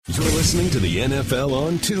You're listening to the NFL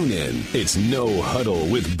on TuneIn. It's No Huddle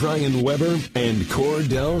with Brian Weber and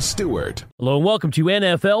Cordell Stewart. Hello and welcome to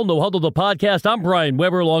NFL No Huddle, the podcast. I'm Brian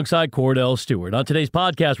Weber alongside Cordell Stewart. On today's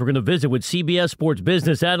podcast, we're going to visit with CBS Sports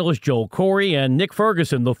business analyst Joel Corry and Nick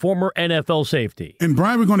Ferguson, the former NFL safety. And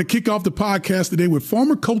Brian, we're going to kick off the podcast today with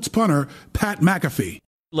former Colts punter Pat McAfee.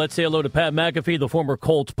 Let's say hello to Pat McAfee, the former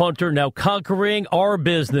Colts punter, now conquering our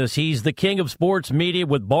business. He's the king of sports media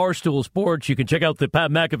with Barstool Sports. You can check out the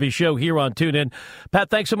Pat McAfee show here on TuneIn. Pat,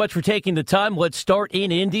 thanks so much for taking the time. Let's start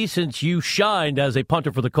in Indy since you shined as a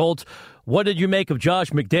punter for the Colts. What did you make of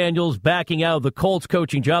Josh McDaniels backing out of the Colts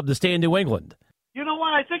coaching job to stay in New England? You know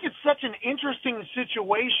what? I think it's such an interesting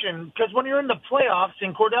situation because when you're in the playoffs,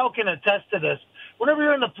 and Cordell can attest to this, whenever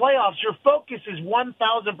you're in the playoffs, your focus is 1,000%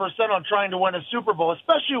 on trying to win a Super Bowl,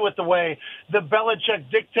 especially with the way the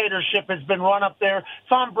Belichick dictatorship has been run up there.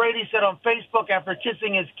 Tom Brady said on Facebook after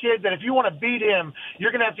kissing his kid that if you want to beat him,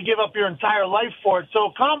 you're going to have to give up your entire life for it.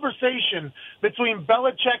 So a conversation between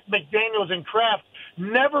Belichick, McDaniels, and Kraft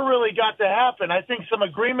never really got to happen. I think some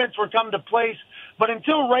agreements were come to place, but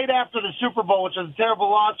until right after the Super Bowl, which was a terrible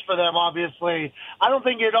loss for them, obviously, I don't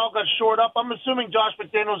think it all got shored up. I'm assuming Josh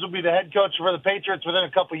McDaniels will be the head coach for the Patriots within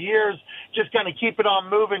a couple of years, just kind of keep it on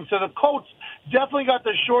moving. So the Colts definitely got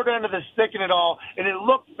the short end of the stick in it all, and it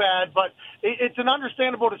looked bad, but it's an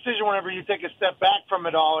understandable decision whenever you take a step back from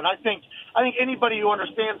it all. And I think anybody who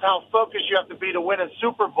understands how focused you have to be to win a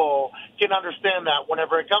Super Bowl can understand that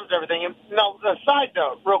whenever it comes to everything. And now, a side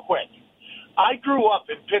note, real quick. I grew up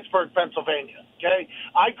in Pittsburgh, Pennsylvania, okay?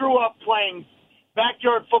 I grew up playing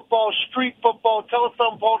backyard football, street football,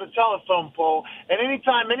 telephone pole to telephone pole, and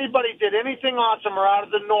anytime anybody did anything awesome or out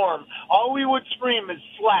of the norm, all we would scream is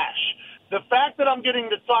slash. The fact that I'm getting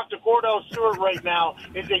to talk to Cordell Stewart right now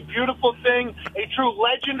is a beautiful thing, a true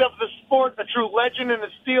legend of the sport, a true legend in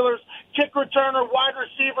the Steelers, kick returner, wide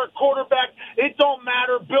receiver, quarterback, it don't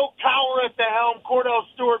matter. Bill Cowher at the helm, Cordell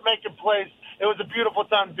Stewart making plays. It was a beautiful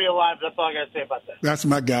time to be alive. That's all I got to say about that. That's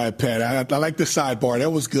my guy, Pat. I like the sidebar.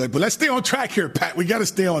 That was good. But let's stay on track here, Pat. We got to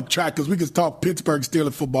stay on track because we can talk Pittsburgh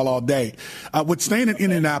Steelers football all day. With staying in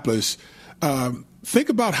Indianapolis, think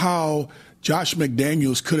about how Josh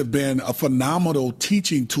McDaniels could have been a phenomenal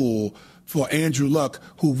teaching tool for Andrew Luck,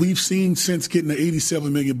 who we've seen since getting the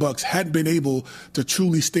 $87 million, hadn't been able to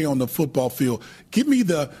truly stay on the football field. Give me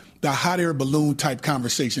the hot air balloon type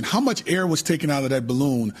conversation. How much air was taken out of that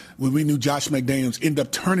balloon when we knew Josh McDaniels ended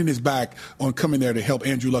up turning his back on coming there to help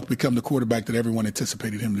Andrew Luck become the quarterback that everyone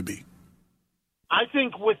anticipated him to be? I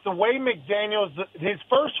think with the way McDaniels, his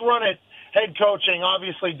first run at head coaching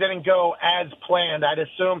obviously didn't go as planned, I'd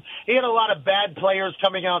assume. He had a lot of bad players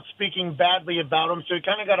coming out speaking badly about him, so he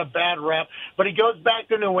kind of got a bad rep. But he goes back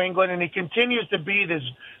to New England, and he continues to be this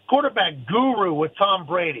quarterback guru with Tom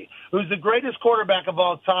Brady, who's the greatest quarterback of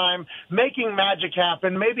all time, making magic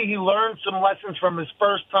happen. Maybe he learned some lessons from his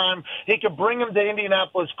first time. He could bring him to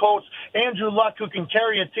Indianapolis Colts. Andrew Luck, who can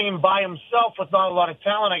carry a team by himself with not a lot of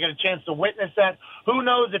talent. I got a chance to witness that. Who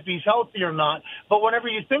knows if he's healthy or not? But whenever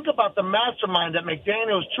you think about the mastermind that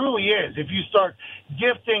McDaniels truly is, if you start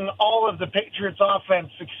gifting all of the Patriots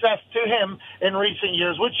offense success to him in recent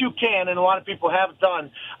years, which you can and a lot of people have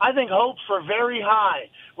done, I think hopes are very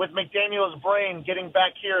high with McDaniels' brain getting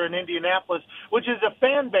back here in Indianapolis, which is a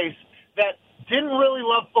fan base that didn't really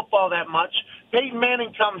love football that much. Peyton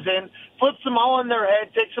Manning comes in, flips them all on their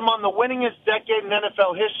head, takes them on the winningest decade in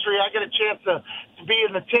NFL history. I got a chance to be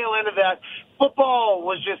in the tail end of that. Football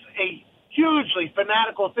was just a hugely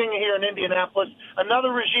fanatical thing here in Indianapolis.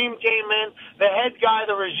 Another regime came in. The head guy of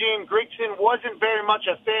the regime, Grigson, wasn't very much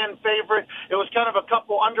a fan favorite. It was kind of a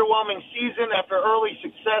couple underwhelming season after early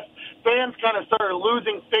success. Fans kind of started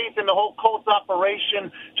losing faith in the whole Colts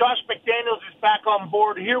operation. Josh McDaniels is back on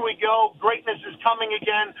board. Here we go. Greatness is coming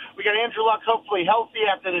again. We got Andrew Luck hopefully healthy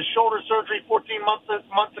after the shoulder surgery 14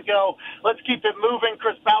 months ago. Let's keep it moving.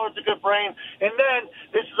 Chris Ballard's a good brain. And then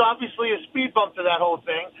this is obviously a speed bump to that whole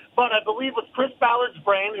thing. But I believe with Chris Ballard's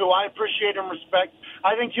brain, who I appreciate and respect,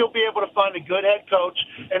 I think he'll be able to find a good head coach.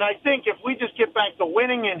 And I think if we just get back to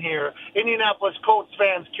winning in here, Indianapolis Colts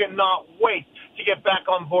fans cannot wait to get back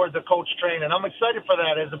on board the Colts train. And I'm excited for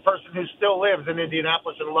that as a person who still lives in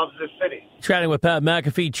Indianapolis and loves this city. Chatting with Pat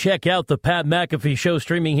McAfee. Check out the Pat McAfee Show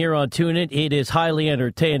streaming here on TuneIn. It is highly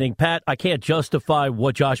entertaining. Pat, I can't justify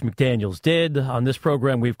what Josh McDaniels did. On this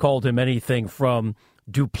program, we've called him anything from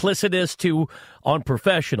duplicitous to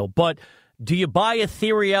unprofessional. But do you buy a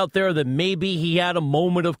theory out there that maybe he had a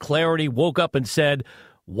moment of clarity, woke up and said,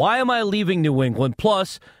 why am I leaving New England?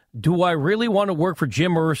 Plus, do I really want to work for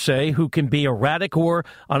Jim Irsay, who can be erratic or,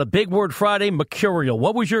 on a Big Word Friday, mercurial?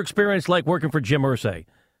 What was your experience like working for Jim Irsay?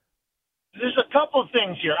 There's a couple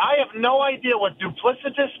things here. I have no idea what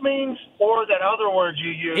duplicitous means or that other word you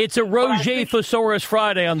use. It's a Roger Thesaurus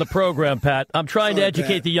Friday on the program, Pat. I'm trying to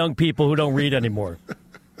educate the young people who don't read anymore.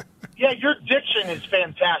 Yeah, your diction is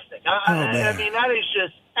fantastic. I mean, that is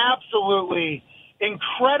just absolutely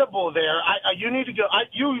incredible there. You need to go.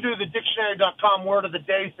 You do the dictionary.com word of the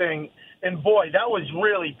day thing, and boy, that was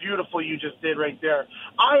really beautiful you just did right there.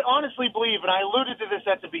 I honestly believe, and I alluded to this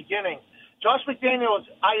at the beginning, Josh McDaniels,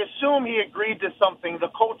 I assume he agreed to something. The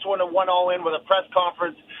Colts went all in with a press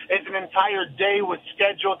conference. It's an entire day was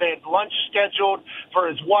scheduled. They had lunch scheduled for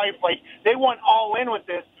his wife. Like, they went all in with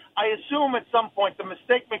this. I assume at some point the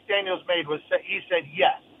mistake McDaniels made was that he said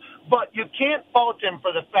yes. But you can't fault him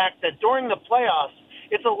for the fact that during the playoffs,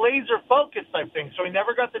 it's a laser focus type thing. So he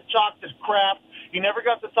never got to talk to Kraft. He never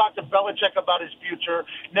got to talk to Belichick about his future.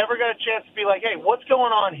 Never got a chance to be like, hey, what's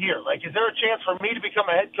going on here? Like, is there a chance for me to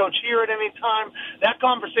become a head coach here at any time? That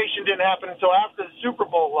conversation didn't happen until after the Super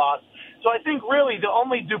Bowl loss. So I think really the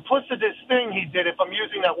only duplicitous thing he did, if I'm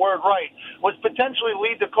using that word right, was potentially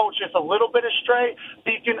lead the coach just a little bit astray.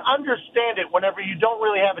 But you can understand it whenever you don't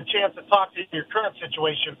really have a chance to talk to your current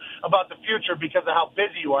situation about the future because of how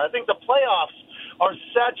busy you are. I think the playoffs are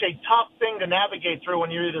such a tough thing to navigate through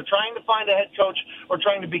when you're either trying to find a head coach or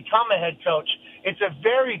trying to become a head coach. It's a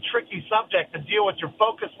very tricky subject to deal with your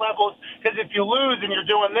focus levels because if you lose and you're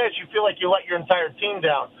doing this, you feel like you let your entire team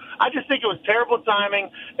down. I just think it was terrible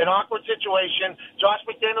timing, an awkward situation. Josh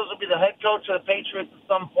McDaniels will be the head coach of the Patriots at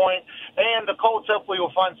some point, and the Colts hopefully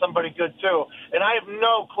will find somebody good too. And I have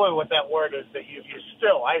no clue what that word is that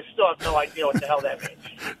I still have no idea what the hell that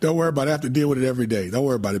means. Don't worry about it. I have to deal with it every day. Don't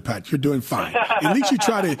worry about it, Pat. You're doing fine. At least you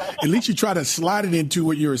try to slide it into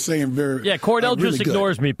what you were saying. Cordell really just good.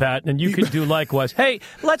 ignores me, Pat, and you can do likewise. Hey,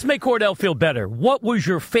 let's make Cordell feel better. What was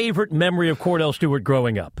your favorite memory of Cordell Stewart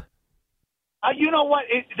growing up? You know what?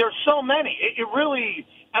 There's so many. It really,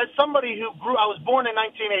 as somebody who I was born in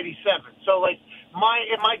 1987. So, like,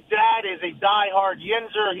 my dad is a diehard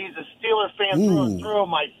Yinzer. He's a Steeler fan through and through.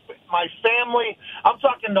 My family, I'm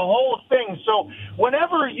talking the whole thing. So,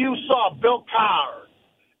 whenever you saw Bill Cowher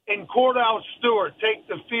and Cordell Stewart take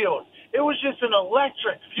the field, it was just an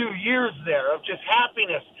electric few years there of just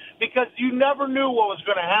happiness because you never knew what was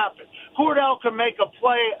going to happen. Cordell could make a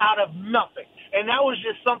play out of nothing. And that was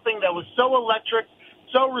just something that was so electric,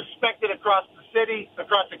 so respected across the city,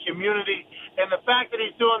 across the community. And the fact that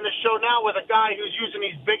he's doing this show now with a guy who's using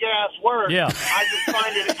these big-ass words, I just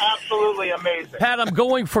find it absolutely amazing. Pat, I'm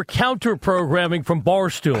going for counter-programming from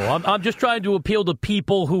Barstool. I'm just trying to appeal to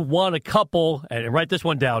people who want a couple, and write this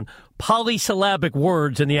one down, polysyllabic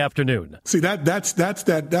words in the afternoon. See, that's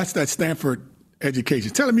that Stanford education.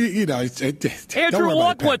 Tell him, Andrew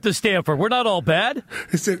Luck went to Stanford. We're not all bad.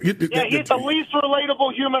 He's the least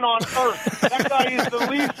relatable human on earth. That guy is the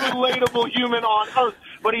least relatable human on earth.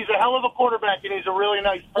 But he's a hell of a quarterback, and he's a really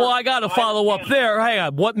nice person. Well, I got to follow up there. Hang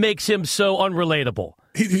on. What makes him so unrelatable?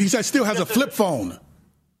 He still has a flip phone.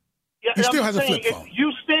 Yeah, he still has a flip phone.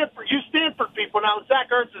 You Stanford people. Now, Zach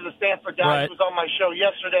Ertz is a Stanford guy. Right. He was on my show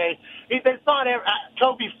yesterday. It's not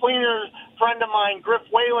Toby Fleener, friend of mine, Griff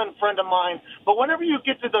Whalen, friend of mine. But whenever you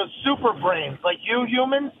get to those super brains, like you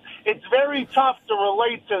humans, it's very tough to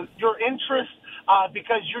relate to your interests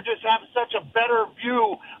because you just have such a better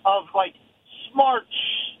view of, like, smart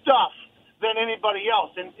stuff than anybody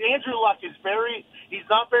else. And Andrew Luck is he's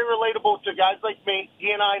not very relatable to guys like me.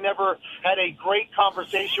 He and I never had a great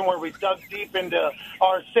conversation where we dug deep into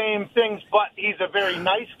our same things, but he's a very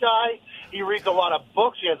nice guy. He reads a lot of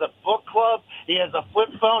books. He has a book club. He has a flip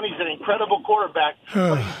phone. He's an incredible quarterback.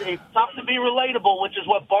 But it's tough to be relatable, which is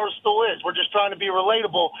what Barstool is. We're just trying to be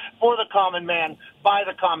relatable for the common man, by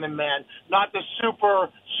the common man, not the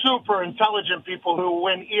super intelligent people who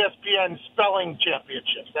win ESPN spelling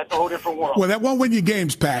championships. That's a whole different world. Well, that won't win you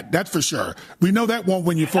games, Pat. That's for sure. We know that won't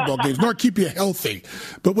win you football games, nor keep you healthy.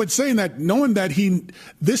 But with saying that, knowing that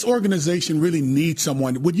this organization really needs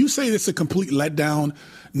someone, would you say it's a complete letdown,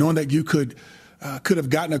 knowing that you could have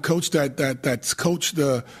gotten a coach that's coached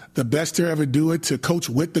the best to ever do it, to coach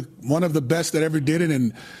with one of the best that ever did it,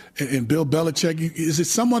 and Bill Belichick? Is it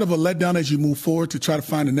somewhat of a letdown as you move forward to try to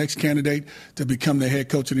find the next candidate to become the head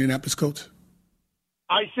coach of the Indianapolis Colts?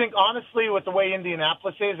 I think, honestly, with the way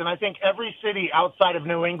Indianapolis is, and I think every city outside of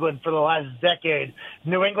New England for the last decade,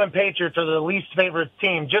 New England Patriots are the least favorite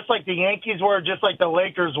team, just like the Yankees were, just like the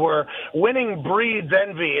Lakers were. Winning breeds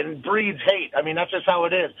envy and breeds hate. I mean, that's just how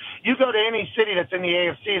it is. You go to any city that's in the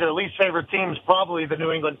AFC, their least favorite team is probably the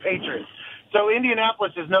New England Patriots. So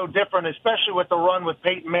Indianapolis is no different, especially with the run with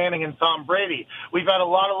Peyton Manning and Tom Brady. We've had a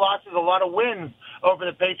lot of losses, a lot of wins over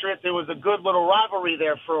the Patriots. It was a good little rivalry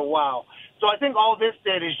there for a while. So I think all this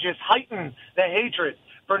did is just heighten the hatred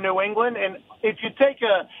for New England. And if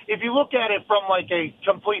you look at it from like a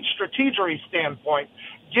complete strategery standpoint,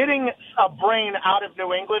 getting a brain out of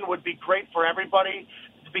New England would be great for everybody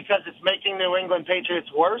because it's making New England Patriots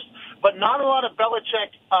worse. But not a lot of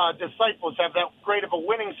Belichick disciples have that great of a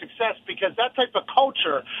winning success because that type of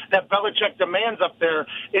culture that Belichick demands up there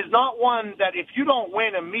is not one that if you don't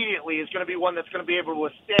win immediately is going to be one that's going to be able to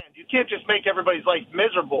withstand. You can't just make everybody's life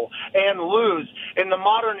miserable and lose. In the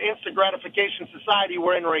modern instant gratification society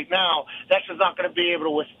we're in right now, that's just not going to be able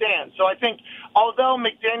to withstand. So I think although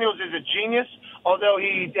McDaniels is a genius, although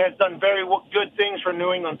he has done very good things for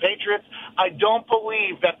New England Patriots, I don't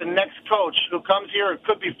believe that the next coach who comes here, it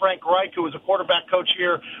could be Frank Reich, who was a quarterback coach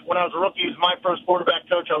here when I was a rookie. He was my first quarterback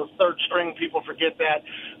coach. I was third string. People forget that.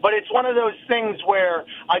 But it's one of those things where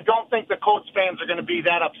I don't think the Colts fans are going to be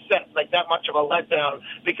that upset, like that much of a letdown,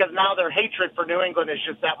 because now their hatred for New England is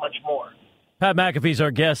just that much more. Pat McAfee's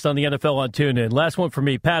our guest on the NFL on TuneIn. Last one for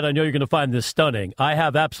me. Pat, I know you're going to find this stunning. I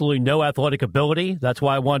have absolutely no athletic ability. That's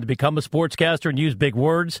why I wanted to become a sportscaster and use big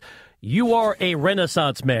words. You are a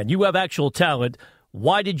Renaissance man. You have actual talent.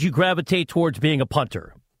 Why did you gravitate towards being a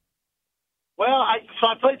punter? Well, I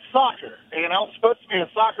played soccer, and I was supposed to be a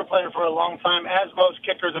soccer player for a long time, as most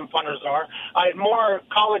kickers and punters are. I had more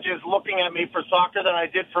colleges looking at me for soccer than I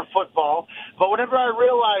did for football. But whenever I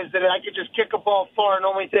realized that I could just kick a ball far and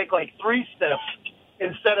only take like 3 steps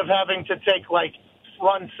instead of having to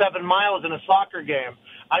run 7 miles in a soccer game,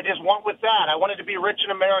 I just went with that. I wanted to be rich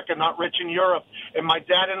in America, not rich in Europe. And my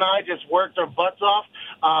dad and I just worked our butts off.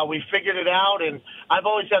 We figured it out. And I've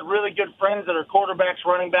always had really good friends that are quarterbacks,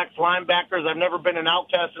 running backs, linebackers. I've never been an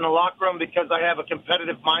outcast in the locker room because I have a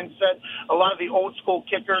competitive mindset. A lot of the old school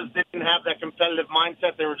kickers didn't have that competitive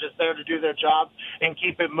mindset. They were just there to do their job and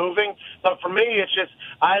keep it moving. But for me, it's just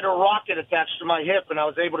I had a rocket attached to my hip, and I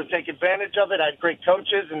was able to take advantage of it. I had great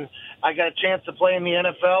coaches, and I got a chance to play in the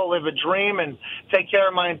NFL, live a dream, and take care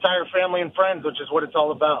of my entire family and friends, which is what it's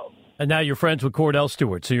all about. And now you're friends with Cordell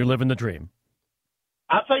Stewart, so you're living the dream.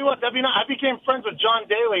 I'll tell you what, I became friends with John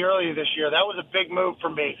Daly earlier this year. That was a big move for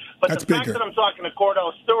me. But the fact that I'm talking to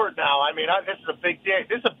Cordell Stewart now, this is a big day.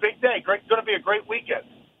 This is a big day. Going to be a great weekend.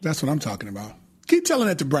 That's what I'm talking about. Keep telling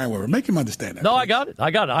that to Brian Weber. Make him understand that. No, please.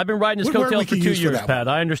 I got it. I've been riding his coattails for 2 years, Pat.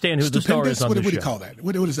 I understand who the star is on the show. What do you call that?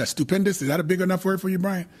 What is that? Stupendous? Is that a big enough word for you,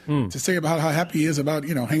 Brian? To say about how happy he is about,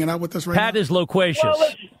 hanging out with us right now? Pat is loquacious. Well,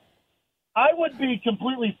 I would be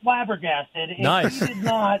completely flabbergasted if he did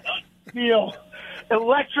not feel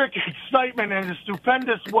electric excitement in a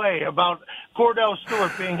stupendous way about Cordell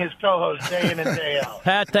Stewart being his co-host day in and day out.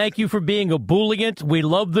 Pat, thank you for being a booligant. We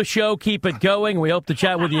love the show. Keep it going. We hope to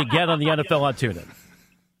chat with you again on the NFL on TuneIn.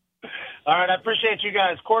 All right, I appreciate you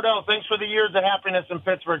guys. Cordell, thanks for the years of happiness in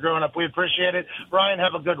Pittsburgh growing up. We appreciate it. Brian,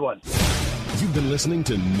 have a good one. You've been listening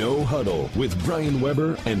to No Huddle with Brian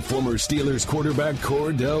Weber and former Steelers quarterback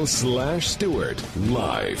Cordell /Stewart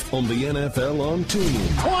live on the NFL on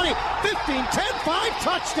TuneIn. 20, 15, 10, 5,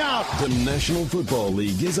 touchdown. The National Football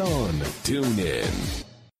League is on TuneIn.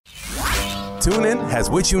 TuneIn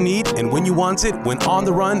has what you need and when you want it when on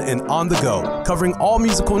the run and on the go. Covering all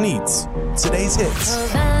musical needs. Today's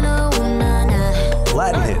hits.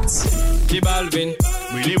 Latin hits. Balvin,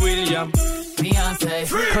 Willie William.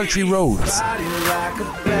 Country roads.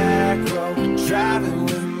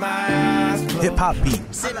 Hip hop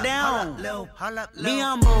beats. Sit down.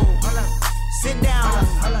 Sit down.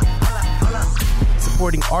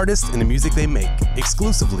 Supporting artists and the music they make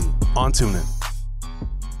exclusively on TuneIn.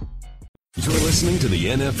 You're listening to the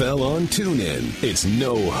NFL on TuneIn. It's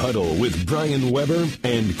No Huddle with Brian Weber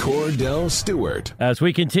and Cordell Stewart. As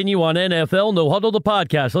we continue on NFL No Huddle, the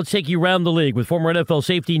podcast, let's take you around the league with former NFL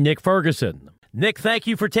safety Nick Ferguson. Nick, thank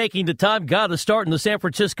you for taking the time. Got to start in the San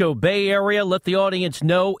Francisco Bay Area. Let the audience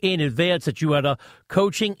know in advance that you had a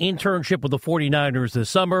coaching internship with the 49ers this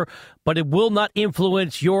summer, but it will not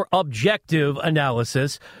influence your objective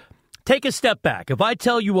analysis. Take a step back. If I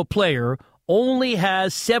tell you a player only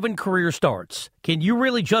has 7 career starts, can you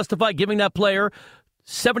really justify giving that player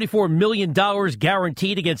 $74 million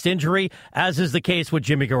guaranteed against injury, as is the case with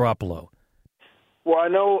Jimmy Garoppolo? Well, I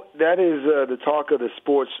know that is the talk of the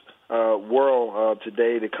sports world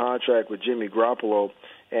today, the contract with Jimmy Garoppolo.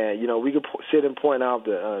 And, we could sit and point out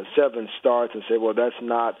the 7 starts and say, well, that's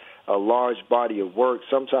not a large body of work.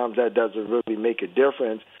 Sometimes that doesn't really make a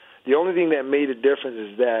difference. The only thing that made a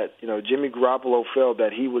difference is that, Jimmy Garoppolo felt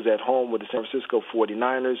that he was at home with the San Francisco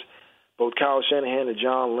 49ers. Both Kyle Shanahan and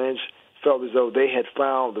John Lynch felt as though they had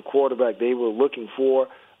found the quarterback they were looking for.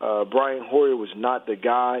 Brian Hoyer was not the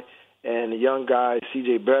guy. And the young guy,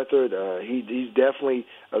 C.J. Beathard, he's definitely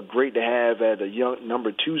great to have at a young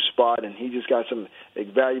number 2 spot, and he just got some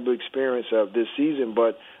valuable experience this season.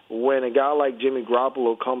 But when a guy like Jimmy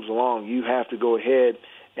Garoppolo comes along, you have to go ahead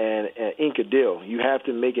and ink a deal. You have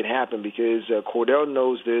to make it happen because Cordell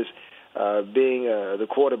knows this, being the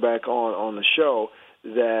quarterback on the show,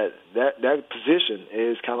 that position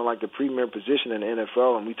is kind of like the premier position in the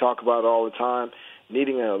NFL, and we talk about it all the time,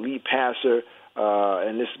 needing an elite passer.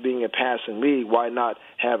 And this being a passing league, why not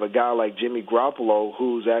have a guy like Jimmy Garoppolo,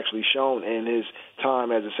 who's actually shown in his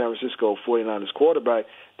time as a San Francisco 49ers quarterback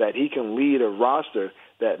that he can lead a roster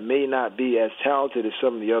that may not be as talented as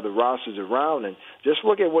some of the other rosters around. And just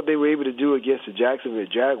look at what they were able to do against the Jacksonville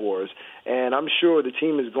Jaguars. And I'm sure the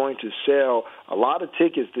team is going to sell a lot of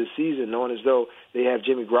tickets this season, knowing as though they have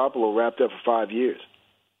Jimmy Garoppolo wrapped up for 5 years.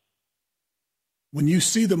 When you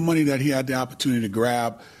see the money that he had the opportunity to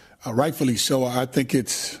grab, rightfully so. I think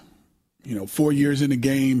it's, 4 years in the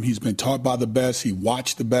game. He's been taught by the best. He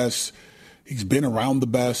watched the best. He's been around the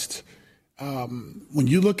best. When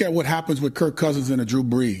you look at what happens with Kirk Cousins and a Drew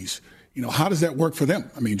Brees, how does that work for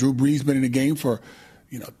them? I mean, Drew Brees been in the game for,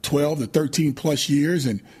 12 to 13 plus years,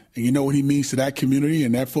 and you know what he means to that community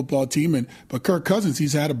and that football team. But Kirk Cousins,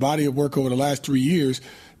 he's had a body of work over the last 3 years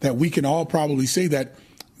that we can all probably say that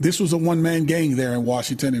this was a one-man gang there in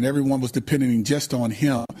Washington, and everyone was depending just on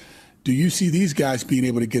him. Do you see these guys being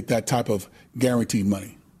able to get that type of guaranteed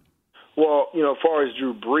money? Well, as far as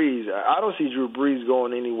Drew Brees, I don't see Drew Brees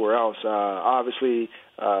going anywhere else. Obviously,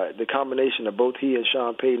 the combination of both he and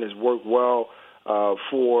Sean Payton has worked well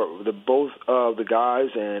for both of the guys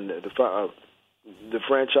and the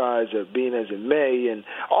franchise being as it may. And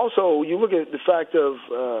also, you look at the fact of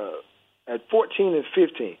at 14 and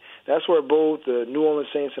 15, that's where both the New Orleans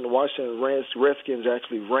Saints and the Washington Redskins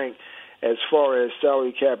actually rank as far as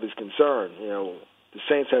salary cap is concerned. The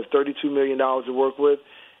Saints have $32 million to work with,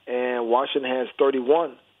 and Washington has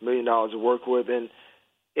 $31 million to work with. And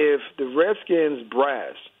if the Redskins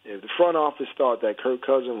brass, if the front office thought that Kirk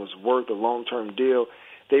Cousins was worth a long-term deal,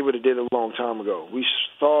 they would have did it a long time ago. We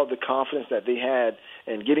saw the confidence that they had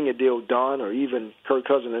in getting a deal done, or even Kirk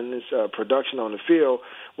Cousins in his production on the field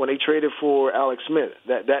when they traded for Alex Smith.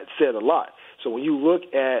 That said a lot. So when you look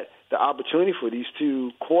at the opportunity for these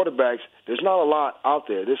two quarterbacks, there's not a lot out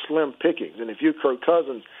there. There's slim pickings. And if you're Kirk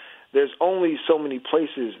Cousins, there's only so many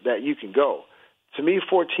places that you can go. To me,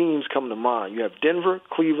 4 teams come to mind. You have Denver,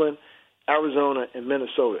 Cleveland, Arizona, and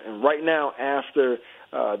Minnesota. And right now, after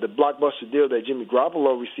the blockbuster deal that Jimmy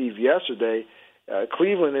Garoppolo received yesterday,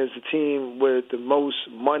 Cleveland is the team with the most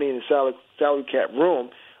money in the salary cap room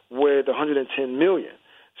with $110 million.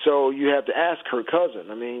 So you have to ask Kirk Cousins,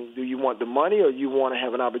 do you want the money or you want to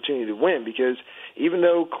have an opportunity to win? Because even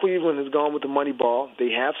though Cleveland has gone with the money ball, they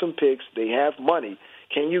have some picks, they have money,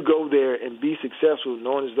 can you go there and be successful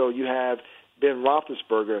knowing as though you have Ben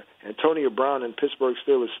Roethlisberger, Antonio Brown, and Pittsburgh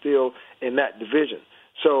Steelers still in that division?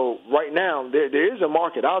 So right now, there is a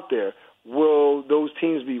market out there. Will those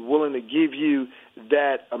teams be willing to give you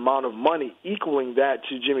that amount of money equaling that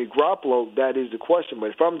to Jimmy Garoppolo? That is the question.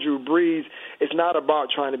 But if I'm Drew Brees, it's not about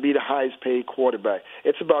trying to be the highest paid quarterback.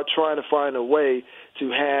 It's about trying to find a way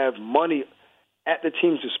to have money at the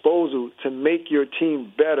team's disposal to make your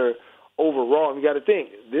team better overall. And you got to think,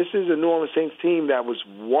 this is a New Orleans Saints team that was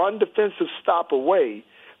one defensive stop away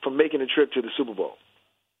from making a trip to the Super Bowl.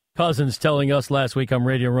 Cousins telling us last week on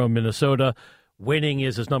Radio Row, Minnesota, winning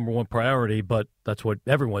is his number one priority, but that's what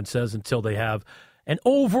everyone says until they have an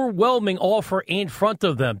overwhelming offer in front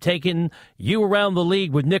of them, taking you around the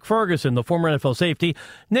league with Nick Ferguson, the former NFL safety.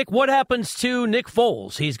 Nick, what happens to Nick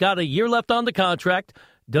Foles? He's got a year left on the contract.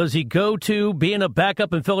 Does he go to being a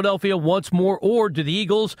backup in Philadelphia once more, or do the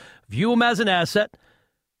Eagles view him as an asset,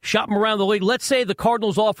 shop him around the league? Let's say the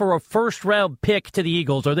Cardinals offer a first-round pick to the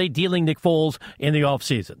Eagles. Are they dealing Nick Foles in the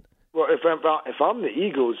offseason? Well, if I'm the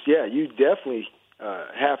Eagles, yeah, you definitely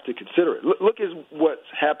have to consider it. Look at what's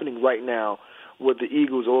happening right now with the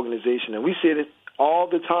Eagles organization, and we see it all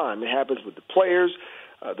the time. It happens with the players,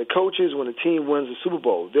 the coaches. When a team wins the Super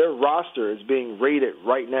Bowl, their roster is being rated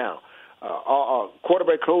right now. Our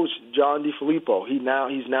quarterback coach, John DeFilippo, he's now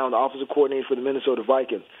the offensive coordinator for the Minnesota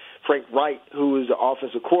Vikings. Frank Wright, who is the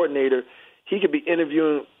offensive coordinator, he could be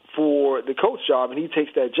interviewing for the coach job, and he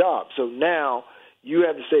takes that job. So now you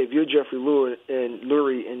have to say, if you're Jeffrey Lurie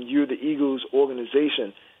and you're the Eagles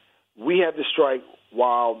organization, we have to strike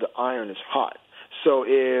while the iron is hot. So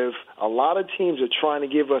if a lot of teams are trying to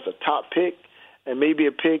give us a top pick and maybe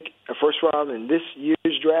a first round in this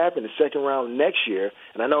year's draft and a second round next year,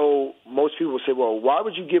 and I know most people will say, well, why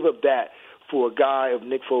would you give up that for a guy of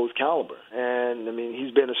Nick Foles' caliber? And,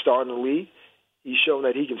 he's been a star in the league. He's shown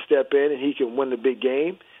that he can step in and he can win the big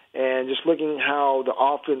game. And just looking how the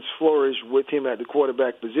offense flourished with him at the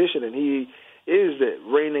quarterback position, and he is the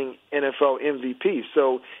reigning NFL MVP.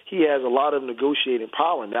 So he has a lot of negotiating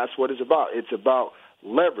power, and that's what it's about. It's about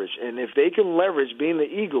leverage. And if they can leverage, being the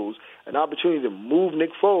Eagles, an opportunity to move Nick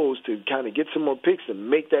Foles to kind of get some more picks and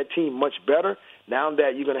make that team much better, now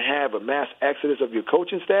that you're going to have a mass exodus of your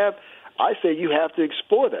coaching staff, I say you have to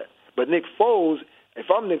explore that. But Nick Foles, if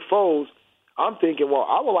I'm Nick Foles, I'm thinking, well,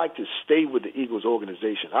 I would like to stay with the Eagles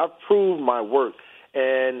organization. I've proved my worth.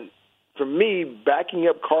 And for me, backing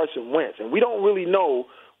up Carson Wentz, and we don't really know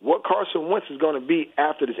what Carson Wentz is going to be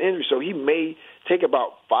after this injury, so he may take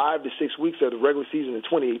about 5 to 6 weeks of the regular season in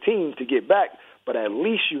 2018 to get back, but at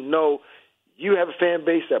least you know you have a fan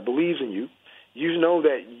base that believes in you. You know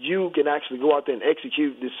that you can actually go out there and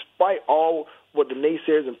execute despite all what the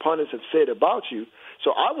naysayers and pundits have said about you.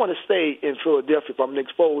 So I want to stay in Philadelphia if I'm Nick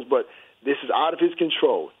Foles, but this is out of his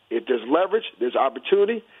control. If there's leverage, there's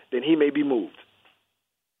opportunity, then he may be moved.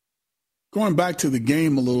 Going back to the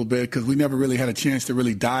game a little bit, because we never really had a chance to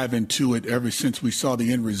really dive into it ever since we saw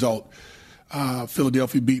the end result,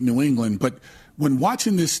 Philadelphia beat New England. But when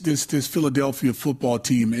watching this Philadelphia football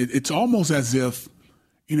team, it's almost as if,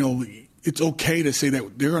 it's okay to say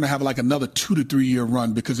that they're going to have like another 2 to 3 year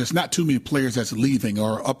run, because there's not too many players that's leaving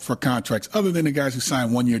or up for contracts other than the guys who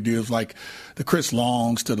signed 1 year deals like the Chris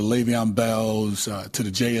Longs to the Le'Veon Bells to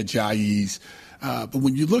the Jay Ajayis. But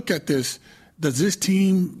when you look at this, does this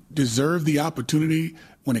team deserve the opportunity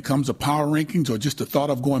when it comes to power rankings or just the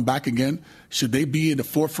thought of going back again? Should they be in the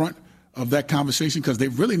forefront of that conversation? Because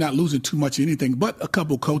they're really not losing too much of anything but a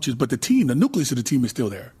couple coaches, but the team, the nucleus of the team is still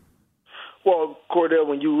there. Well, Cordell,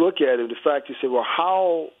 when you look at it, the fact you say, well,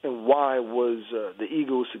 how and why was the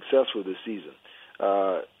Eagles successful this season?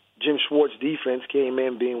 Jim Schwartz's defense came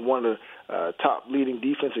in being one of the top leading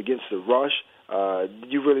defense against the rush.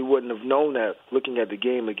 You really wouldn't have known that looking at the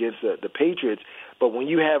game against the Patriots. But when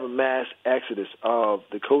you have a mass exodus of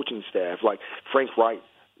the coaching staff, like Frank Wright,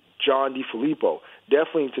 John DeFilippo,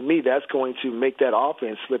 definitely to me that's going to make that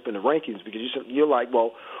offense slip in the rankings, because you're like,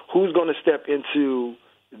 well, who's going to step into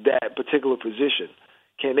that particular position?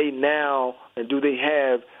 Can they now, and do they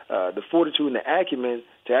have the fortitude and the acumen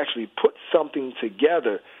to actually put something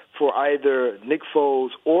together for either Nick Foles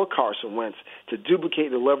or Carson Wentz to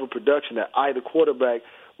duplicate the level of production that either quarterback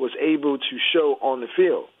was able to show on the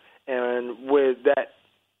field? And with that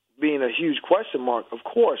being a huge question mark, of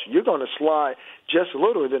course, you're going to slide just a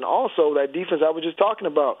little. And then also that defense I was just talking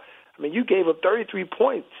about. I mean, you gave up 33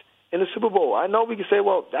 points in the Super Bowl. I know we can say,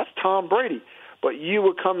 well, that's Tom Brady. But you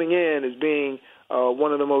were coming in as being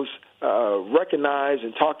one of the most recognized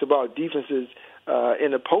and talked about defenses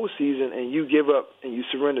in the postseason, and you give up and you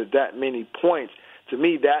surrender that many points. To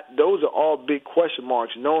me, those are all big question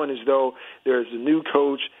marks, knowing as though there's a new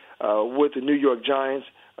coach with the New York Giants.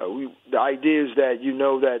 The idea is that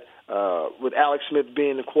that with Alex Smith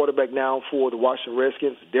being the quarterback now for the Washington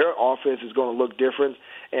Redskins, their offense is going to look different,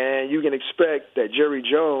 and you can expect that Jerry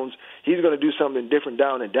Jones, he's going to do something different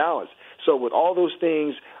down in Dallas. So with all those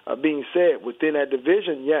things being said within that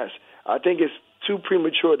division, yes, I think it's too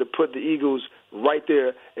premature to put the Eagles right there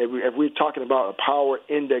if we're talking about a power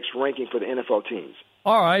index ranking for the NFL teams.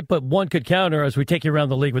 All right, but one could counter as we take you around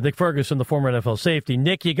the league with Nick Ferguson, the former NFL safety.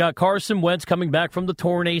 Nick, you got Carson Wentz coming back from the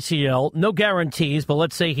torn ACL. No guarantees, but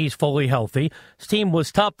let's say he's fully healthy. His team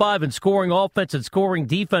was top 5 in scoring offense and scoring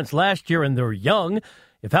defense last year, and they're young.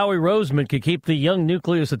 If Howie Roseman could keep the young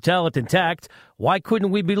nucleus of talent intact, why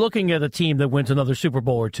couldn't we be looking at a team that wins another Super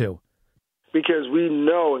Bowl or two? Because we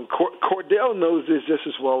know, and Cordell knows this just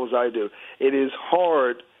as well as I do, it is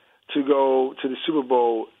hard to go to the Super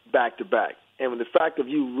Bowl back-to-back. And with the fact of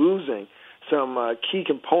you losing some key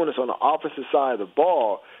components on the offensive side of the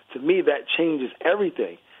ball, to me that changes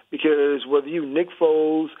everything. Because whether you Nick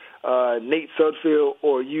Foles, Nate Sudfeld,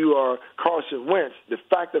 or you are Carson Wentz, the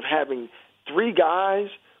fact of having 3 guys,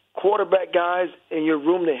 quarterback guys, in your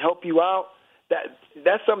room to help you out,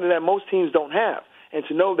 that's something that most teams don't have. And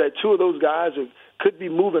to know that 2 of those guys could be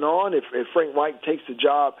moving on if Frank Reich takes the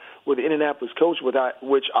job with the Indianapolis coach,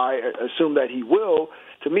 which I assume that he will,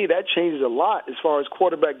 to me that changes a lot as far as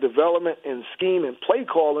quarterback development and scheme and play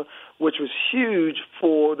calling, which was huge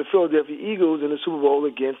for the Philadelphia Eagles in the Super Bowl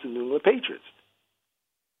against the New England Patriots.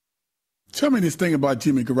 Tell me this thing about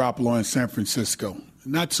Jimmy Garoppolo in San Francisco.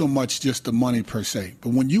 Not so much just the money per se,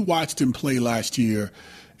 but when you watched him play last year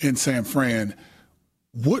in San Fran,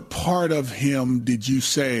 what part of him did you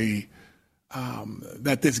say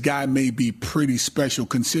that this guy may be pretty special,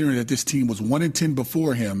 considering that this team was 1-10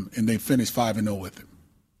 before him and they finished 5-0 with him?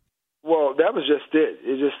 Well, that was just it.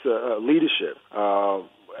 It's just leadership.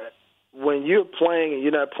 when you're playing and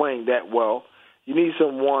you're not playing that well, you need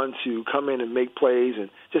someone to come in and make plays and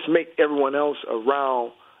just make everyone else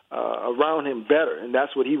around him better, and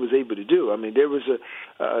that's what he was able to do. I mean, there was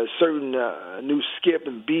a certain new skip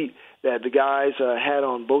and beat that the guys had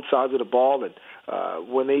on both sides of the ball, and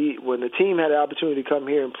when the team had the opportunity to come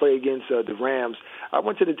here and play against the Rams, I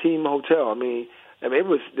went to the team hotel. I mean, it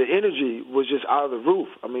was the energy was just out of the roof.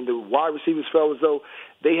 I mean, the wide receivers felt as though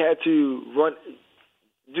they had to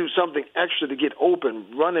do something extra to get open,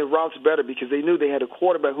 running routes better because they knew they had a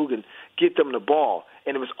quarterback who can get them the ball.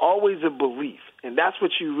 And it was always a belief, and that's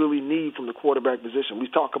what you really need from the quarterback position. We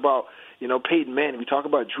talk about, Peyton Manning. We talk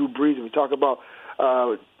about Drew Brees, and we talk about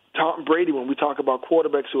Tom Brady when we talk about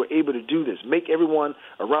quarterbacks who are able to do this, make everyone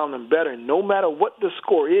around them better. And no matter what the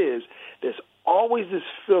score is, there's always this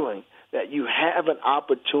feeling that you have an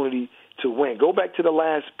opportunity to win. Go back to the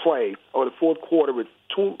last play or the fourth quarter with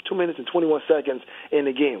 2 minutes and 21 seconds in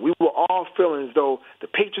the game. We were all feeling as though the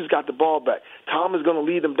Patriots got the ball back. Tom is going to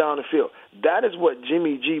lead them down the field. That is what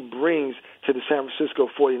Jimmy G brings to the San Francisco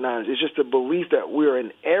 49ers. It's just a belief that we're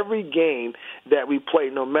in every game that we play,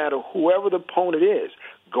 no matter whoever the opponent is.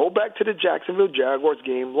 Go back to the Jacksonville Jaguars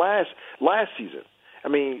game last season. I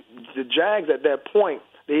mean, the Jags at that point,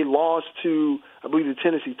 they lost to, I believe, the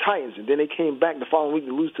Tennessee Titans, and then they came back the following week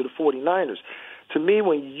to lose to the 49ers. To me,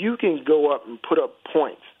 when you can go up and put up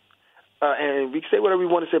points, and we can say whatever we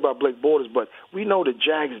want to say about Blake Bortles, but we know the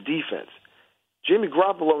Jags' defense. Jimmy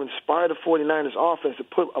Garoppolo inspired the 49ers offense to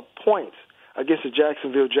put up points against the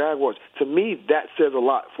Jacksonville Jaguars. To me, that says a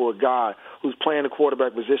lot for a guy who's playing the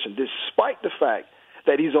quarterback position, despite the fact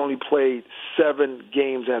that he's only played 7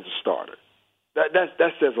 games as a starter. That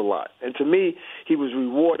says a lot. And to me, he was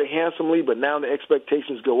rewarded handsomely, but now the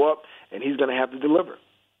expectations go up, and he's going to have to deliver.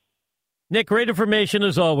 Nick, great information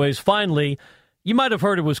as always. Finally, you might have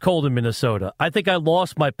heard it was cold in Minnesota. I think I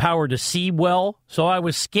lost my power to see well, so I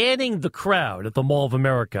was scanning the crowd at the Mall of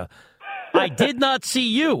America. I did not see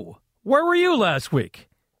you. Where were you last week?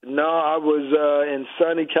 No, I was in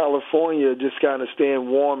sunny California, just kind of staying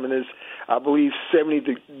warm, and it's, I believe,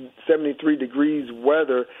 73 degrees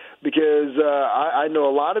weather, because I know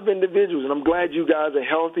a lot of individuals, and I'm glad you guys are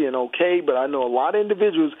healthy and okay, but I know a lot of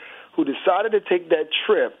individuals who decided to take that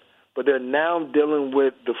trip, but they're now dealing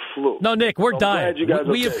with the flu. No, Nick, we're dying.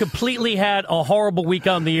 We have completely had a horrible week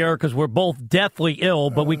on the air because we're both deathly ill,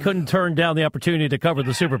 but we couldn't turn down the opportunity to cover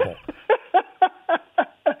the Super Bowl.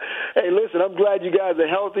 Hey, listen, I'm glad you guys are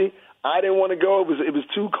healthy. I didn't want to go. It was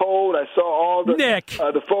too cold. I saw all the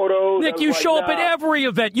the photos. Nick, you show up at every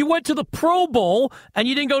event. You went to the Pro Bowl, and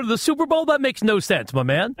you didn't go to the Super Bowl? That makes no sense, my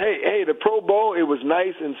man. Hey, the Pro Bowl, it was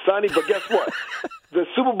nice and sunny, but guess what? The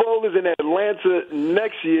Super Bowl is in Atlanta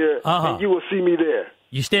next year, and you will see me there.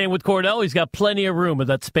 You staying with Cordell? He's got plenty of room in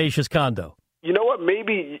that spacious condo. You know what?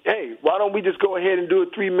 Maybe, hey, why don't we just go ahead and do a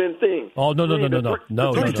 3-minute thing? Oh, no.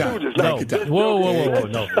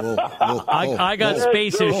 Whoa. I got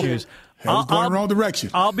space issues. Going the wrong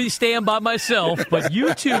direction. I'll be staying by myself, but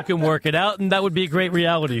you two can work it out, and that would be a great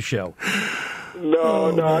reality show.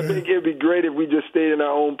 No, I think it'd be great if we just stayed in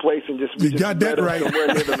our own place and just got that right. Somewhere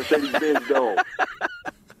near the Mercedes-Benz Dome.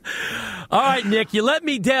 All right, Nick, you let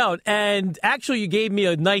me down, and actually you gave me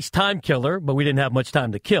a nice time killer, but we didn't have much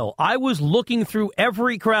time to kill. I was looking through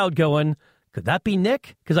every crowd going, could that be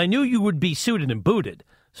Nick? Because I knew you would be suited and booted.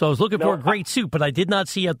 So I was looking for a great suit, but I did not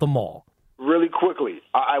see you at the mall. Really quickly,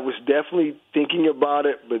 I was definitely thinking about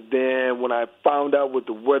it, but then when I found out what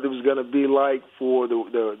the weather was going to be like for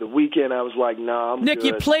the weekend, I was like, nah, I'm Nick, good.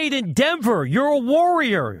 you played in Denver. You're a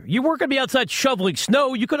warrior. You weren't going to be outside shoveling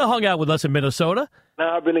snow. You could have hung out with us in Minnesota.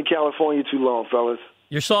 Nah, I've been in California too long, fellas.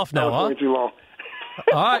 You're soft now, California too long.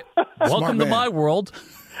 All right. Welcome to my world.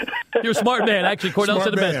 You're a smart man. Actually, Cordell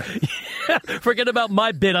said it best. Forget about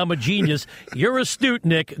my bit. I'm a genius. You're astute,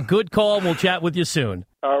 Nick. Good call. We'll chat with you soon.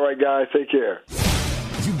 All right, guys. Take care.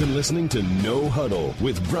 You've been listening to No Huddle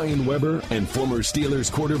with Brian Weber and former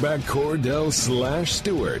Steelers quarterback Cordell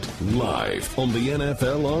 /Stewart. Live on the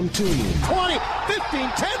NFL on TuneIn. 20, 15,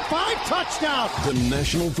 10, 5, touchdown. The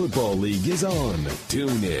National Football League is on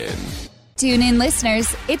TuneIn. Tune in,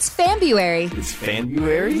 listeners. It's Fanbuary. It's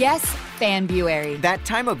Fanbuary? Yes, Fanbuary. That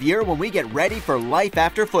time of year when we get ready for life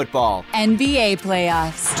after football. NBA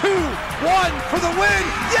playoffs. 2, 1 for the win.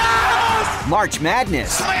 Yes! March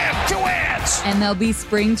Madness. Slam, 2 hands. MLB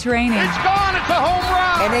spring training. It's gone. It's a home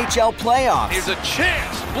run. NHL playoffs. Here's a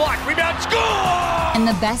chance. Block, rebound, score! And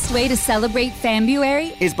the best way to celebrate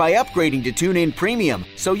Fanbuary is by upgrading to TuneIn Premium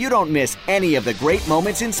so you don't miss any of the great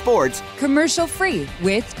moments in sports commercial-free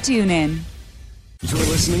with TuneIn. You're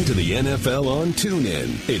listening to the NFL on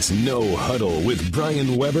TuneIn. It's No Huddle with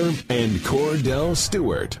Brian Weber and Cordell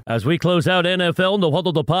Stewart. As we close out NFL No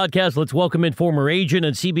Huddle, the podcast, let's welcome in former agent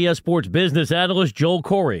and CBS Sports business analyst Joel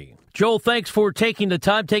Corry. Joel, thanks for taking the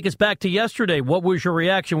time. Take us back to yesterday. What was your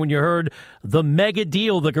reaction when you heard the mega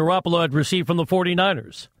deal that Garoppolo had received from the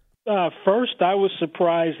 49ers? First, I was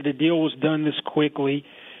surprised the deal was done this quickly.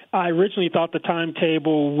 I originally thought the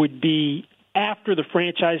timetable would be after the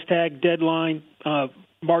franchise tag deadline,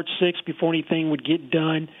 March 6th, before anything would get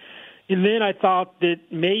done. And then I thought that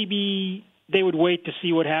maybe they would wait to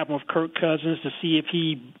see what happened with Kirk Cousins to see if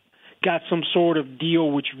he got some sort of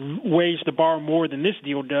deal which raised the bar more than this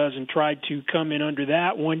deal does and tried to come in under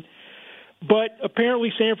that one. But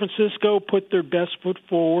apparently San Francisco put their best foot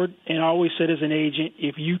forward, and I always said as an agent,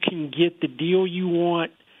 if you can get the deal you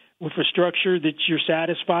want with a structure that you're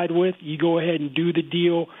satisfied with, you go ahead and do the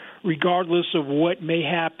deal regardless of what may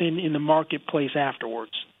happen in the marketplace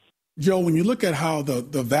afterwards. Joe, when you look at how the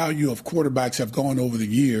value of quarterbacks have gone over the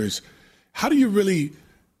years, how do you really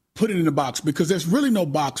put it in a box? Because there's really no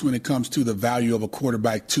box when it comes to the value of a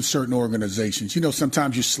quarterback to certain organizations. You know,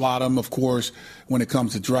 sometimes you slot them, of course, when it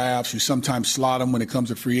comes to drafts. You sometimes slot them when it comes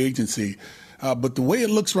to free agency. But the way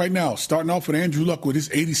it looks right now, starting off with Andrew Luck with his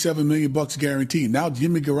 $87 million guaranteed. Now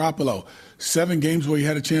Jimmy Garoppolo, 7 games where he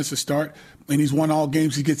had a chance to start, and he's won all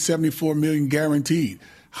games. He gets $74 million guaranteed.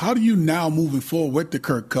 How do you now, moving forward with the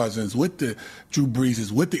Kirk Cousins, with the Drew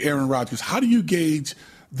Breeses, with the Aaron Rodgers, how do you gauge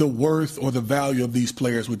the worth or the value of these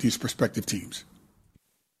players with these prospective teams?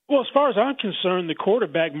 Well, as far as I'm concerned, the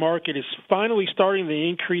quarterback market is finally starting to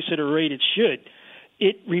increase at a rate it should.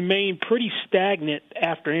 It remained pretty stagnant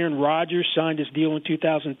after Aaron Rodgers signed his deal in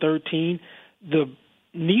 2013. The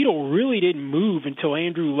needle really didn't move until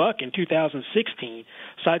Andrew Luck in 2016.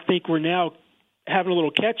 So I think we're now having a little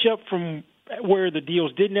catch-up from where the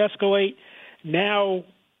deals didn't escalate. Now,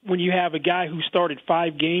 when you have a guy who started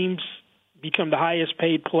 5 games become the highest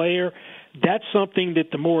paid player, that's something that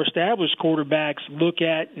the more established quarterbacks look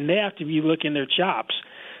at, and they have to be looking their chops.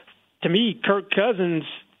 To me, Kirk Cousins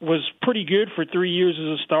was pretty good for 3 years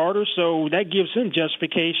as a starter, so that gives him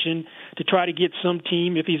justification to try to get some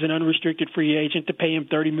team, if he's an unrestricted free agent, to pay him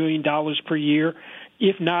 $30 million per year.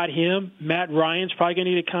 If not him, Matt Ryan's probably going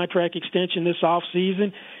to need a contract extension this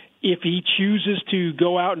offseason. If he chooses to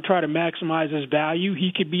go out and try to maximize his value,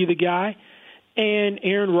 he could be the guy. And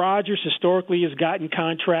Aaron Rodgers historically has gotten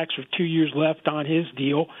contracts with 2 years left on his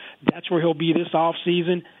deal. That's where he'll be this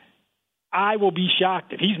offseason. I will be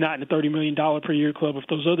shocked if he's not in the $30 million per year club if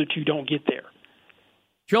those other two don't get there.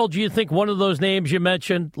 Joel, do you think one of those names you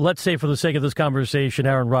mentioned, let's say for the sake of this conversation,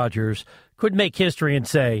 Aaron Rodgers, could make history and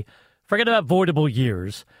say, forget about voidable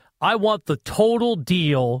years, I want the total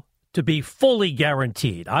deal to be fully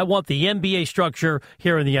guaranteed. I want the NBA structure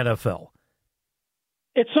here in the NFL.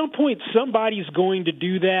 At some point, somebody's going to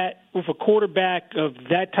do that with a quarterback of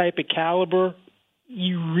that type of caliber.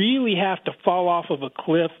 You really have to fall off of a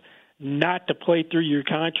cliff not to play through your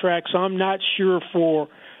contract. So I'm not sure for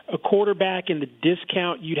a quarterback and the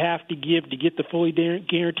discount you'd have to give to get the fully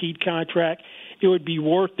guaranteed contract, it would be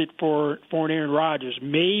worth it for an Aaron Rodgers.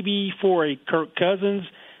 Maybe for a Kirk Cousins,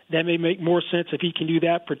 that may make more sense if he can do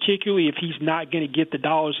that, particularly if he's not going to get the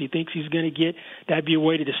dollars he thinks he's going to get. That'd be a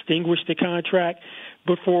way to distinguish the contract.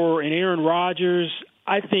 But for an Aaron Rodgers,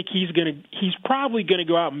 I think he's probably going to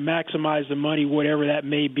go out and maximize the money, whatever that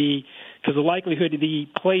may be, because the likelihood that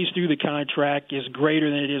he plays through the contract is greater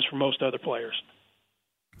than it is for most other players.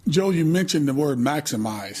 Joe, you mentioned the word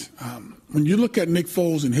maximize. When you look at Nick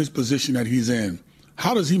Foles and his position that he's in,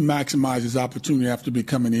 how does he maximize his opportunity after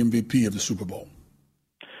becoming the MVP of the Super Bowl?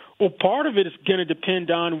 Well, part of it is going to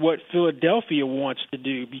depend on what Philadelphia wants to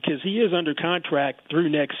do, because he is under contract through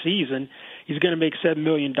next season. He's going to make $7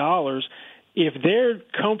 million. If they're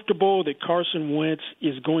comfortable that Carson Wentz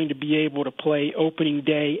is going to be able to play opening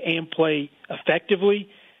day and play effectively,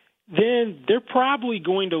 then they're probably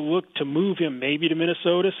going to look to move him maybe to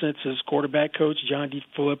Minnesota, since his quarterback coach, John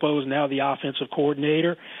DeFilippo, is now the offensive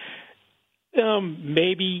coordinator.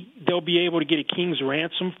 Maybe they'll be able to get a king's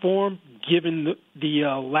ransom for him, given the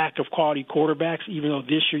lack of quality quarterbacks, even though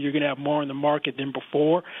this year you're going to have more in the market than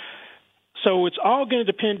before. So it's all going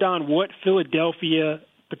to depend on what Philadelphia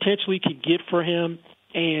potentially could get for him,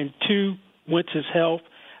 and 2, Wentz's health.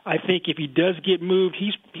 I think if he does get moved,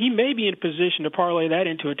 he may be in a position to parlay that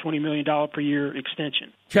into a $20 million per year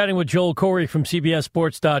extension. Chatting with Joel Corry from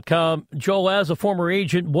CBSSports.com. Joel, as a former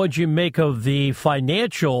agent, what'd you make of the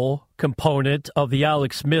financial component of the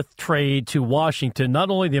Alex Smith trade to Washington? Not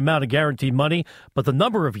only the amount of guaranteed money, but the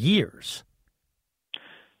number of years.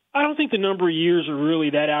 I don't think the number of years are really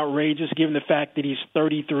that outrageous, given the fact that he's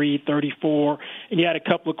 33, 34, and you had a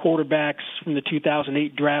couple of quarterbacks from the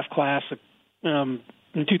 2008 draft class in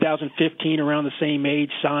 2015 around the same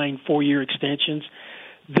age signed 4-year extensions.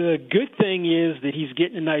 The good thing is that he's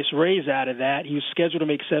getting a nice raise out of that. He was scheduled to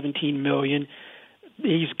make $17 million.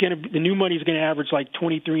 The new money is going to average like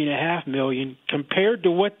 $23.5 million compared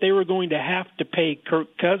to what they were going to have to pay Kirk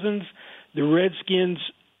Cousins. The Redskins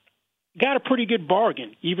got a pretty good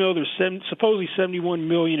bargain, even though there's supposedly $71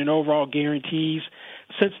 million in overall guarantees.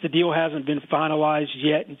 Since the deal hasn't been finalized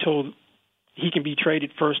yet until he can be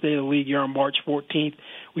traded first day of the league year on March 14th,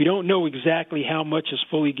 we don't know exactly how much is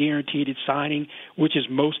fully guaranteed at signing, which is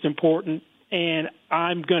most important. And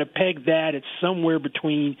I'm going to peg that at somewhere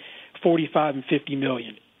between $45 and $50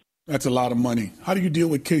 million. That's a lot of money. How do you deal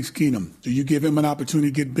with Case Keenum? Do you give him an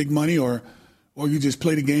opportunity to get big money, or you just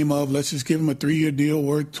play the game of let's just give him a 3-year deal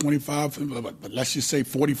worth 25, but let's just say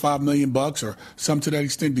 $45 million or something to that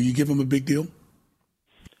extent? Do you give him a big deal?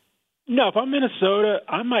 No, if I'm Minnesota,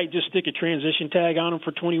 I might just stick a transition tag on him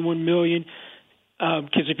for $21 million.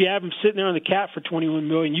 Because if you have him sitting there on the cap for $21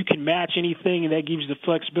 million, you can match anything, and that gives you the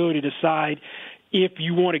flexibility to decide if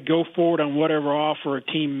you want to go forward on whatever offer a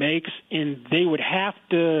team makes. And they would have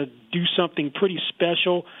to do something pretty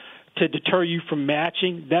special to deter you from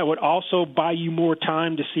matching. That would also buy you more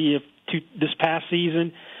time to see if this past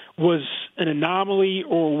season was an anomaly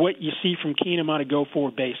or what you see from Keenum on a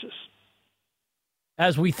go-forward basis.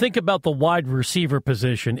 As we think about the wide receiver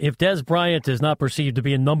position, if Dez Bryant is not perceived to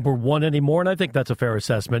be a number one anymore, and I think that's a fair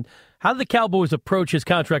assessment, how do the Cowboys approach his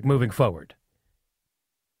contract moving forward?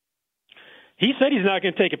 He said he's not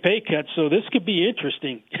going to take a pay cut, so this could be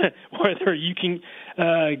interesting, whether you can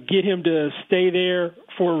get him to stay there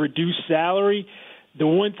for a reduced salary. The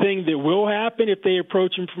one thing that will happen if they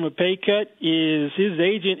approach him from a pay cut is his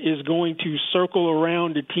agent is going to circle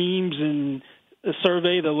around the teams and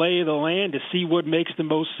survey the lay of the land to see what makes the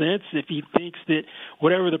most sense. If he thinks that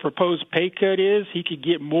whatever the proposed pay cut is, he could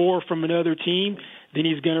get more from another team, then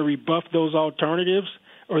he's going to rebuff those alternatives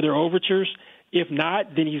or their overtures. If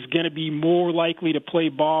not, then he's going to be more likely to play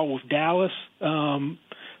ball with Dallas.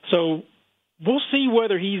 So we'll see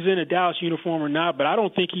whether he's in a Dallas uniform or not, but I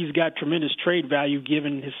don't think he's got tremendous trade value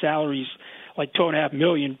given his salary's like $12.5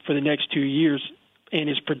 million for the next 2 years. And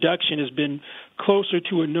his production has been closer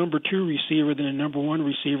to a number 2 receiver than a number 1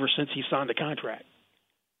 receiver since he signed the contract.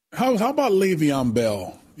 How about Le'Veon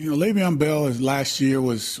Bell? Le'Veon Bell last year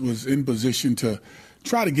was in position to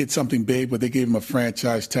try to get something big, but they gave him a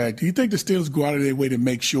franchise tag. Do you think the Steelers go out of their way to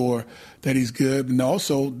make sure that he's good? And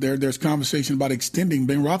also, there's conversation about extending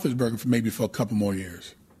Ben Roethlisberger for a couple more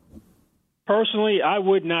years. Personally, I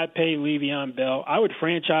would not pay Le'Veon Bell. I would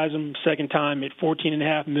franchise him second time at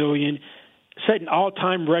 $14.5 million. Set an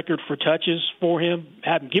all-time record for touches for him,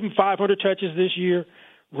 give him 500 touches this year,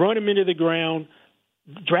 run him into the ground,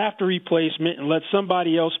 draft a replacement, and let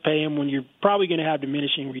somebody else pay him when you're probably going to have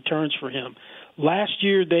diminishing returns for him. Last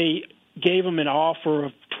year they gave him an offer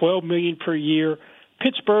of $12 million per year.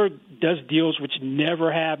 Pittsburgh does deals which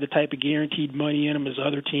never have the type of guaranteed money in them as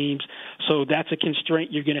other teams, so that's a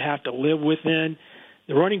constraint you're going to have to live within.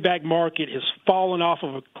 The running back market has fallen off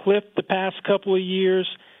of a cliff the past couple of years.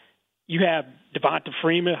 You have Devonta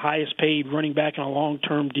Freeman, highest paid running back in a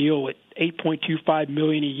long-term deal at $8.25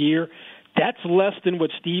 million a year. That's less than what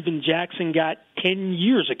Steven Jackson got 10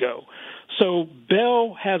 years ago. So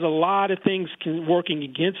Bell has a lot of things working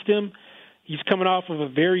against him. He's coming off of a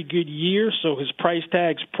very good year, so his price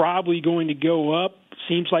tag's probably going to go up.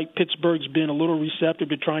 Seems like Pittsburgh's been a little receptive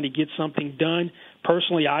to trying to get something done.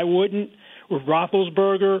 Personally, I wouldn't. With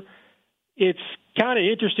Roethlisberger, it's kind of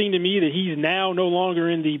interesting to me that he's now no longer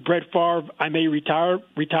in the Brett Favre I may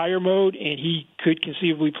retire mode, and he could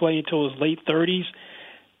conceivably play until his late 30s.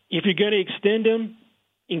 If you're going to extend him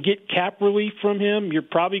and get cap relief from him, you're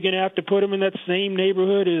probably going to have to put him in that same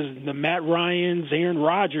neighborhood as the Matt Ryans, Aaron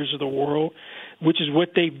Rodgers of the world, which is what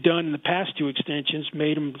they've done in the past 2 extensions,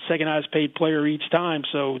 made him the second highest paid player each time.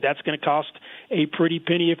 So that's going to cost a pretty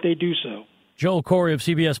penny if they do so. Joel Corey of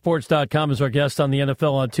CBSSports.com is our guest on the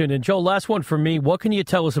NFL on TuneIn. Joel, last one for me. What can you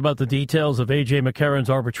tell us about the details of A.J.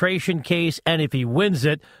 McCarron's arbitration case? And if he wins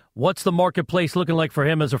it, what's the marketplace looking like for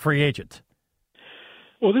him as a free agent?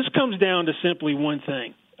 Well, this comes down to simply one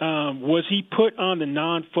thing. Was he put on the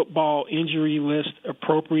non-football injury list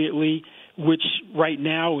appropriately, which right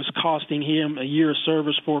now is costing him a year of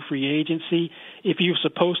service for free agency? If he was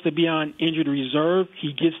supposed to be on injured reserve, he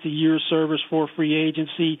gets the year of service for free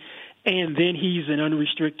agency, and then he's an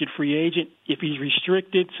unrestricted free agent. If he's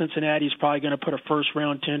restricted, Cincinnati's probably going to put a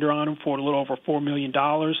first-round tender on him for a little over $4 million,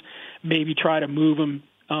 maybe try to move him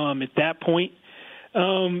at that point.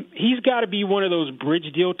 He's got to be one of those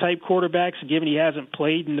bridge deal type quarterbacks, given he hasn't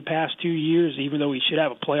played in the past 2 years, even though he should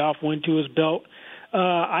have a playoff win to his belt.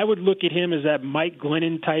 I would look at him as that Mike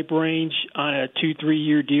Glennon type range on a 2-3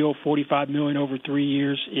 year deal, $45 million over 3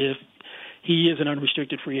 years, if he is an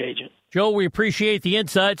unrestricted free agent. Joe, we appreciate the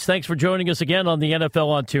insights. Thanks for joining us again on the NFL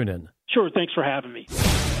on TuneIn. Sure, thanks for having me.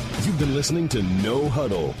 You've been listening to No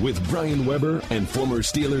Huddle with Brian Weber and former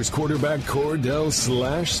Steelers quarterback Cordell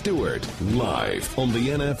 /Stewart, live on the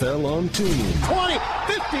NFL on TuneIn. 20,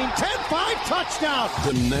 15, 10, 5, touchdown.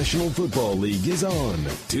 The National Football League is on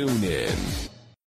TuneIn.